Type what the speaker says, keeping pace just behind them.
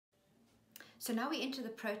So now we enter the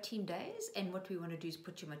protein days, and what we want to do is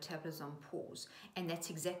put your metabolism on pause. And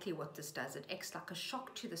that's exactly what this does. It acts like a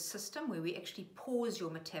shock to the system where we actually pause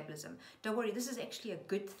your metabolism. Don't worry, this is actually a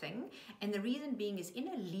good thing. And the reason being is in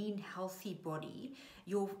a lean, healthy body,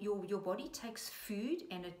 your body takes food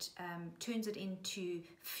and it turns it into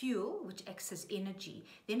fuel, which acts as energy.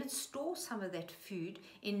 Then it stores some of that food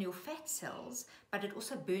in your fat cells, but it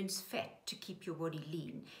also burns fat to keep your body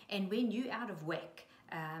lean. And when you're out of whack,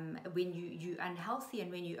 when you're unhealthy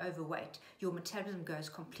and when you're overweight, your metabolism goes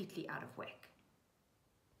completely out of whack.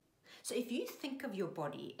 So if you think of your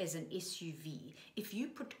body as an SUV, if you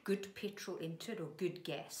put good petrol into it or good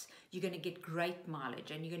gas, you're going to get great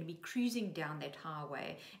mileage and you're going to be cruising down that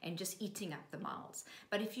highway and just eating up the miles.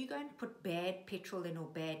 But if you go and put bad petrol in or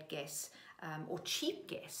bad gas or cheap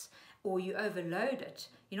gas, or you overload it,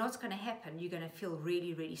 you know what's going to happen? You're going to feel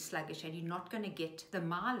really, really sluggish and you're not going to get the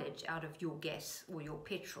mileage out of your gas or your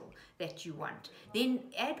petrol that you want. Then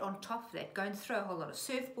add on top of that, go and throw a whole lot of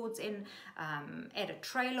surfboards in, add a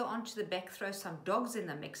trailer onto the back, throw some dogs in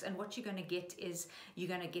the mix, and what you're going to get is you're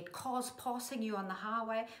going to get cars passing you on the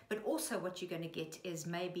highway, but also what you're going to get is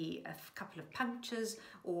maybe a couple of punctures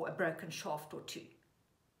or a broken shaft or two.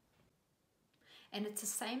 And it's the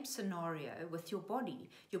same scenario with your body.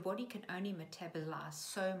 Your body can only metabolize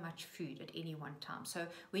so much food at any one time. So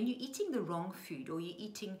when you're eating the wrong food or you're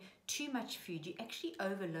eating too much food, you're actually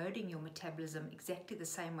overloading your metabolism exactly the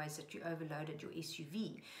same ways that you overloaded your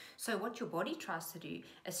SUV. So what your body tries to do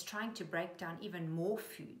is trying to break down even more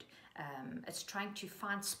food. It's trying to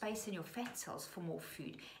find space in your fat cells for more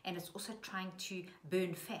food, and it's also trying to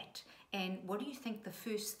burn fat. And what do you think the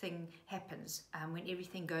first thing happens when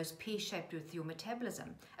everything goes pear-shaped with your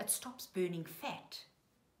metabolism? It stops burning fat.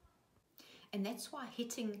 And that's why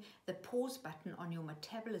hitting the pause button on your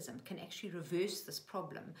metabolism can actually reverse this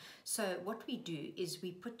problem. So what we do is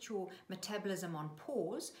we put your metabolism on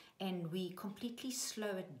pause and we completely slow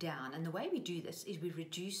it down. And the way we do this is we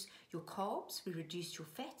reduce your carbs, we reduce your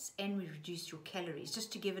fats, and we reduce your calories,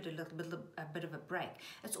 just to give it a bit of a break.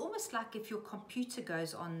 It's almost like if your computer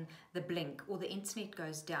goes on the blink or the internet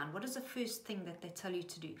goes down, what is the first thing that they tell you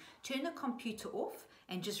to do? Turn the computer off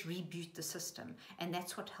and just reboot the system. And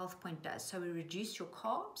that's what HealthPoint does. So we reduce your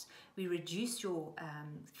carbs, we reduce your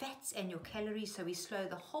fats and your calories, so we slow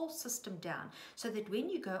the whole system down, so that when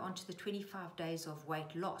you go onto the 25 days of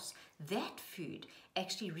weight loss, that food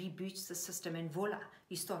actually reboots the system, and voila,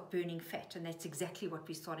 you start burning fat. And that's exactly what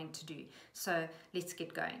we're starting to do. So let's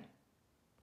get going.